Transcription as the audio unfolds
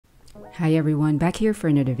Hi everyone, back here for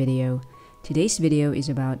another video. Today's video is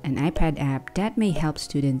about an iPad app that may help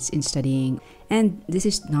students in studying, and this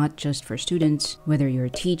is not just for students. Whether you're a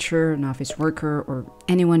teacher, an office worker, or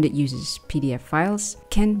anyone that uses PDF files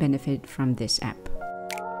can benefit from this app.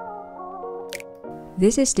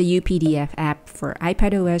 This is the UPDF app for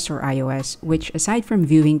iPadOS or iOS, which aside from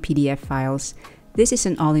viewing PDF files, this is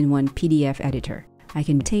an all-in-one PDF editor. I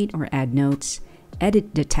can annotate or add notes,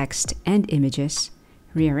 edit the text and images,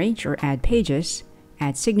 rearrange or add pages,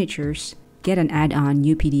 add signatures, get an add-on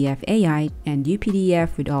UPDF AI, and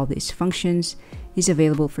UPDF with all these functions is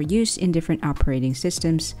available for use in different operating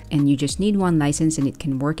systems, and you just need one license and it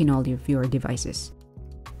can work in all of your devices.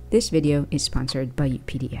 This video is sponsored by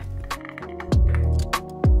UPDF.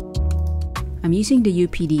 I'm using the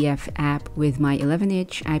UPDF app with my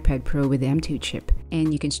 11-inch iPad Pro with the M2 chip,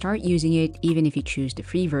 and you can start using it even if you choose the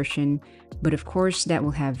free version, but of course that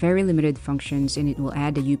will have very limited functions and it will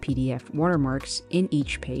add the UPDF watermarks in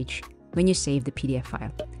each page when you save the PDF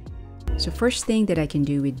file. So first thing that I can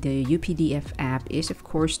do with the UPDF app is of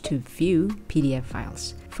course to view PDF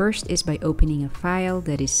files. First is by opening a file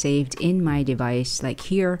that is saved in my device, like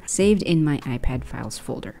here, saved in my iPad files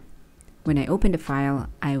folder. When I open the file,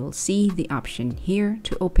 I will see the option here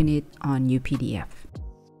to open it on UPDF.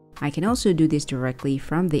 I can also do this directly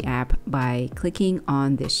from the app by clicking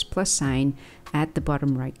on this plus sign at the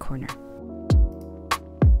bottom right corner.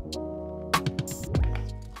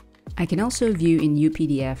 I can also view in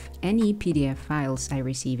UPDF any PDF files I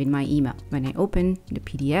receive in my email. When I open the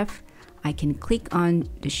PDF, I can click on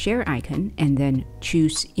the share icon and then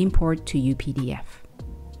choose Import to UPDF.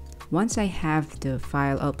 Once I have the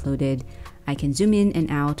file uploaded, I can zoom in and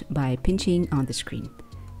out by pinching on the screen.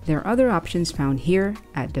 There are other options found here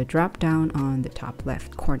at the drop-down on the top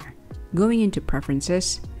left corner. Going into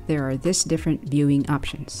Preferences, there are these different viewing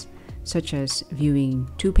options, such as viewing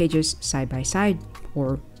two pages side by side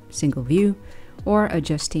or single view, or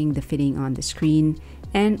adjusting the fitting on the screen,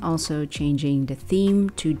 and also changing the theme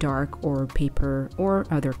to dark or paper or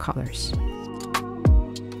other colors.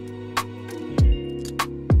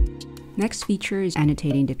 Next feature is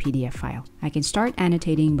annotating the PDF file. I can start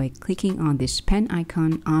annotating by clicking on this pen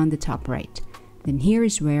icon on the top right. Then here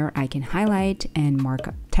is where I can highlight and mark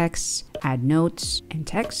up texts, add notes and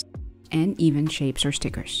text, and even shapes or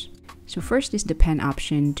stickers. So first is the pen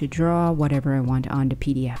option to draw whatever I want on the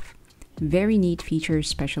PDF. Very neat feature,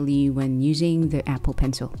 especially when using the Apple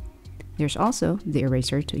Pencil. There's also the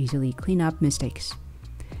eraser to easily clean up mistakes.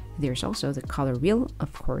 There's also the color wheel.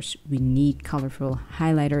 Of course, we need colorful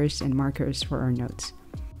highlighters and markers for our notes.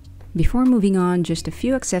 Before moving on, just a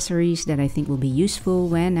few accessories that I think will be useful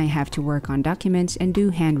when I have to work on documents and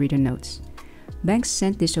do handwritten notes. Banks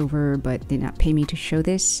sent this over but did not pay me to show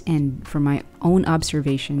this, and from my own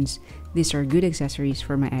observations, these are good accessories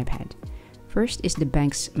for my iPad. First is the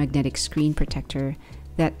Banks magnetic screen protector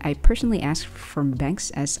that I personally asked from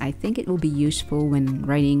Banks as I think it will be useful when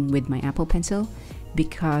writing with my Apple Pencil,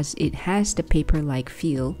 because it has the paper-like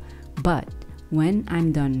feel, but when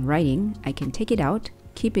I'm done writing, I can take it out,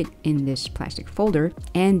 keep it in this plastic folder,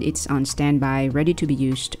 and it's on standby, ready to be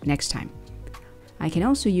used next time. I can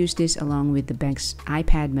also use this along with the Banks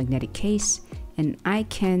iPad magnetic case, and I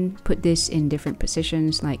can put this in different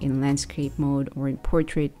positions like in landscape mode or in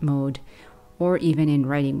portrait mode, or even in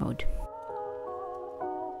writing mode.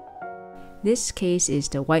 This case is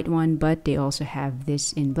the white one, but they also have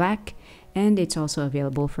this in black, and it's also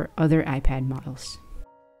available for other iPad models.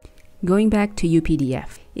 Going back to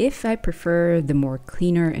UPDF, if I prefer the more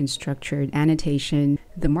cleaner and structured annotation,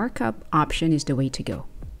 the markup option is the way to go.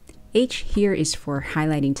 H here is for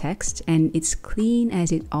highlighting text, and it's clean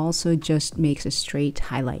as it also just makes a straight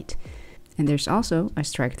highlight. And there's also a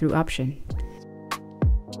strike-through option.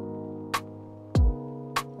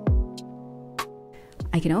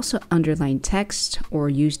 I can also underline text or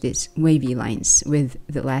use these wavy lines with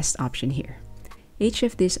the last option here. Each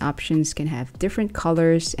of these options can have different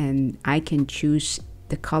colors, and I can choose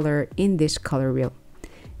the color in this color wheel.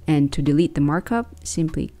 And to delete the markup,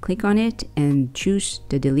 simply click on it and choose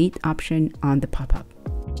the delete option on the pop-up.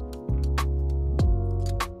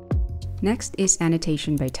 Next is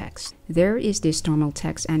annotation by text. There is this normal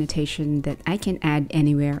text annotation that I can add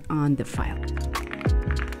anywhere on the file.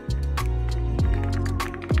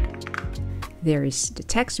 There is the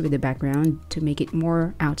text with the background to make it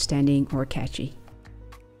more outstanding or catchy.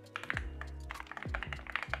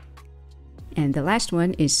 And the last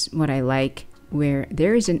one is what I like, where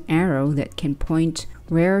there is an arrow that can point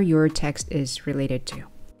where your text is related to.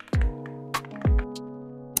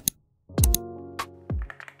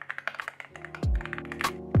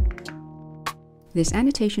 This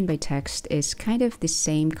annotation by text is kind of the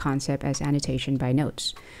same concept as annotation by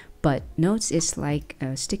notes, but notes is like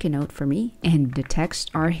a sticky note for me, and the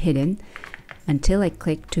texts are hidden until I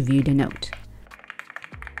click to view the note.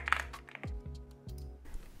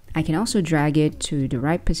 I can also drag it to the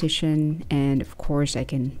right position, and of course I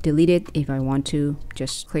can delete it if I want to.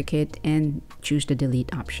 Just click it and choose the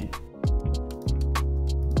delete option.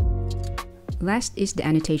 Last is the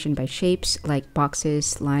annotation by shapes like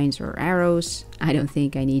boxes, lines, or arrows. I don't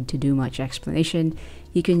think I need to do much explanation.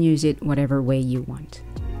 You can use it whatever way you want.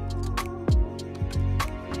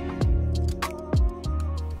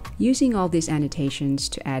 Using all these annotations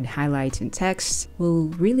to add highlights and text will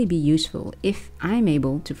really be useful if I'm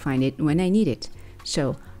able to find it when I need it.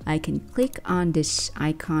 So I can click on this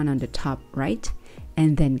icon on the top right,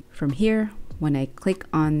 and then from here, when I click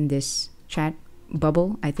on this chat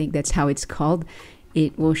bubble, I think that's how it's called,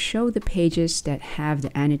 it will show the pages that have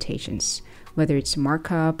the annotations. Whether it's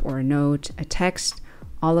markup or a note, a text,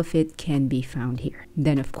 all of it can be found here.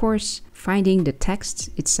 Then of course, finding the text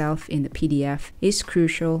itself in the PDF is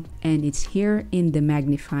crucial, and it's here in the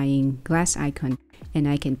magnifying glass icon, and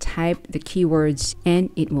I can type the keywords and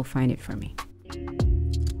it will find it for me.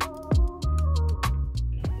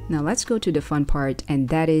 Now let's go to the fun part, and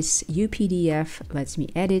that is UPDF lets me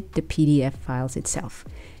edit the PDF files itself.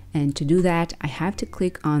 And to do that, I have to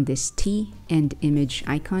click on this T and image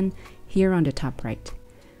icon here on the top right.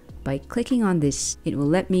 By clicking on this, it will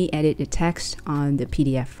let me edit the text on the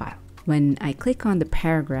PDF file. When I click on the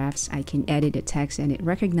paragraphs, I can edit the text, and it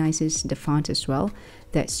recognizes the font as well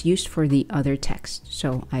that's used for the other text.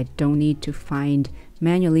 So I don't need to find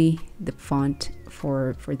manually the font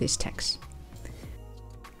for this text.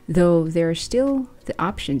 Though there are still the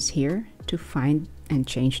options here to find and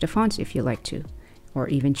change the fonts if you like to, or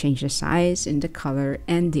even change the size and the color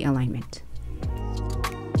and the alignment.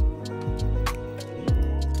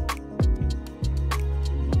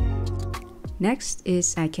 Next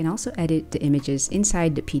is I can also edit the images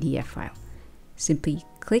inside the PDF file. Simply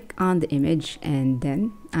click on the image, and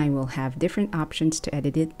then I will have different options to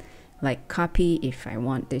edit it, like copy if I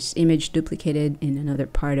want this image duplicated in another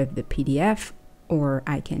part of the PDF, or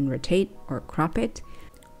I can rotate or crop it,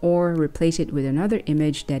 or replace it with another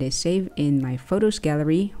image that is saved in my photos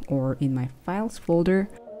gallery or in my files folder.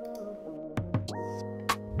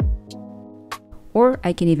 Or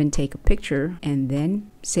I can even take a picture and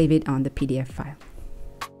then save it on the PDF file.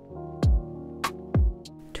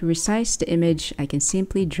 To resize the image, I can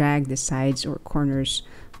simply drag the sides or corners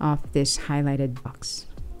of this highlighted box.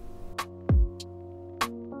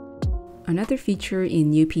 Another feature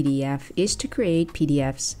in UPDF is to create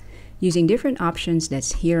PDFs using different options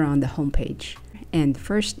that's here on the homepage. And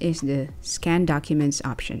first is the Scan Documents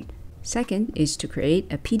option. Second is to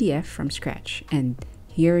create a PDF from scratch, and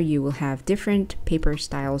here you will have different paper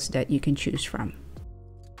styles that you can choose from.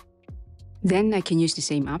 Then I can use the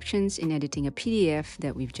same options in editing a PDF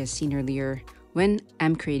that we've just seen earlier when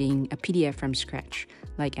I'm creating a PDF from scratch,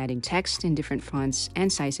 like adding text in different fonts and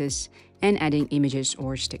sizes and adding images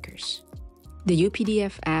or stickers. The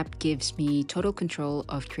UPDF app gives me total control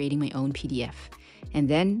of creating my own PDF, and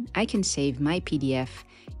then I can save my PDF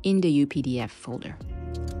in the UPDF folder.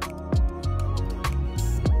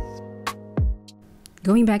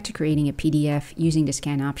 Going back to creating a PDF using the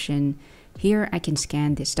scan option, here I can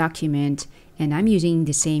scan this document, and I'm using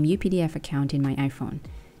the same UPDF account in my iPhone.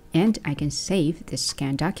 And I can save this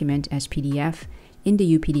scanned document as PDF in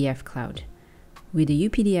the UPDF cloud. With the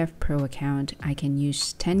UPDF Pro account, I can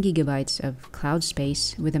use 10 gigabytes of cloud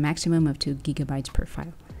space with a maximum of 2 gigabytes per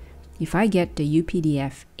file. If I get the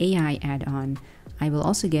UPDF AI add-on, I will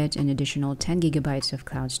also get an additional 10 gigabytes of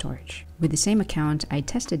cloud storage. With the same account, I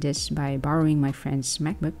tested this by borrowing my friend's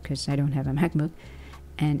MacBook because I don't have a MacBook,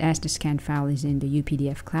 and as the scanned file is in the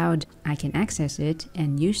UPDF cloud, I can access it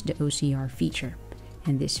and use the OCR feature.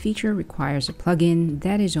 And this feature requires a plugin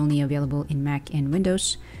that is only available in Mac and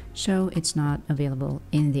Windows, so it's not available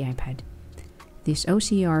in the iPad. This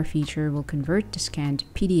OCR feature will convert the scanned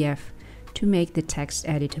PDF to make the text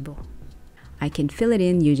editable. I can fill it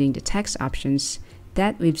in using the text options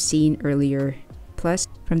that we've seen earlier. Plus,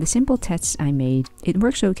 from the simple tests I made, it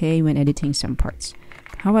works okay when editing some parts.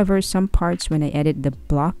 However, some parts when I edit the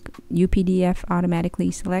block UPDF automatically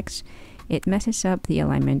selects, it messes up the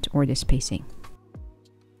alignment or the spacing.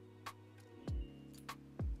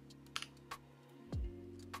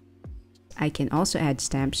 I can also add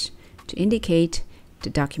stamps to indicate the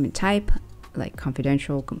document type, like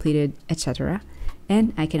confidential, completed, etc.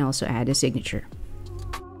 And I can also add a signature.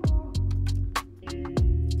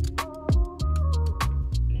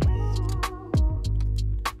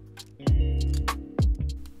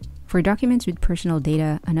 For documents with personal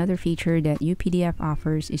data, another feature that UPDF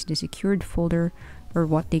offers is the secured folder, or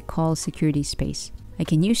what they call security space. I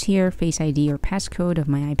can use here Face ID or passcode of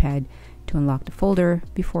my iPad to unlock the folder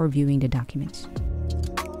before viewing the documents.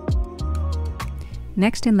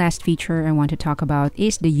 Next and last feature I want to talk about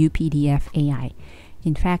is the UPDF AI.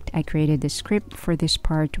 In fact, I created the script for this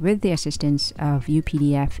part with the assistance of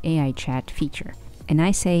UPDF AI chat feature. And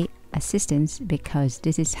I say assistance because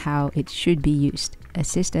this is how it should be used.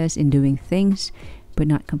 Assist us in doing things, but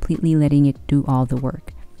not completely letting it do all the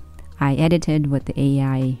work. I edited what the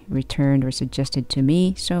AI returned or suggested to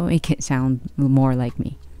me so it can sound more like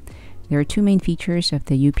me. There are two main features of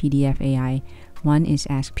the UPDF AI. One is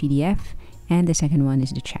Ask PDF, and the second one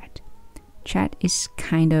is the chat. Chat is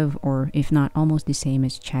kind of, or if not almost the same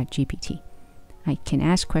as ChatGPT. I can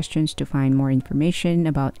ask questions to find more information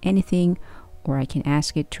about anything, or I can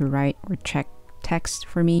ask it to write or check text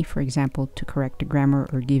for me, for example, to correct the grammar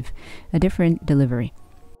or give a different delivery.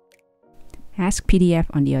 Ask PDF,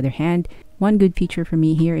 on the other hand, one good feature for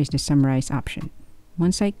me here is the summarize option.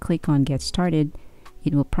 Once I click on Get Started,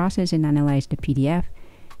 it will process and analyze the PDF,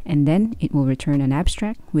 and then it will return an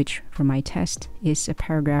abstract, which for my test is a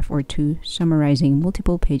paragraph or two summarizing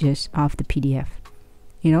multiple pages of the PDF.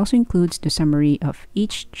 It also includes the summary of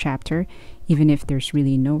each chapter. Even if there's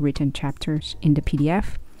really no written chapters in the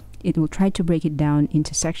PDF, it will try to break it down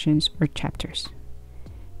into sections or chapters.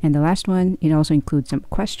 And the last one, it also includes some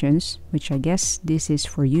questions, which I guess this is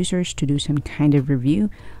for users to do some kind of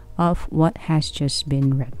review of what has just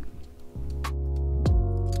been read.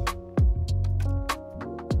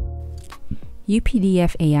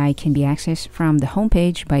 UPDF AI can be accessed from the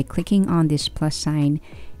homepage by clicking on this plus sign,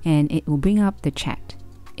 and it will bring up the chat.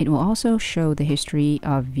 It will also show the history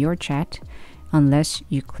of your chat, unless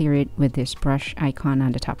you clear it with this brush icon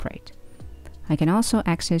on the top right. I can also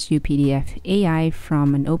access UPDF AI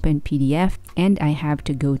from an open PDF, and I have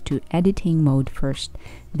to go to editing mode first.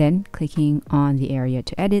 Then clicking on the area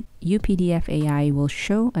to edit, UPDF AI will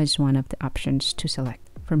show as one of the options to select.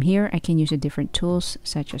 From here, I can use the different tools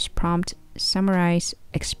such as prompt, summarize,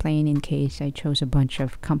 explain in case I chose a bunch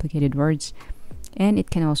of complicated words, and it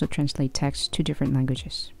can also translate text to different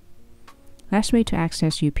languages. Last way to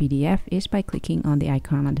access UPDF is by clicking on the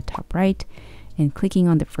icon on the top right, and clicking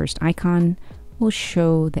on the first icon will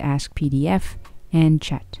show the Ask PDF and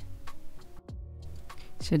chat.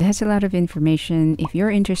 So that's a lot of information. If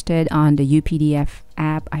you're interested on the UPDF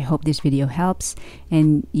app, I hope this video helps,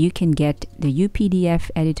 and you can get the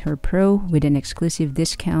UPDF Editor Pro with an exclusive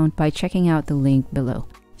discount by checking out the link below.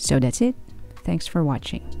 So that's it. Thanks for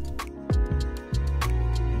watching.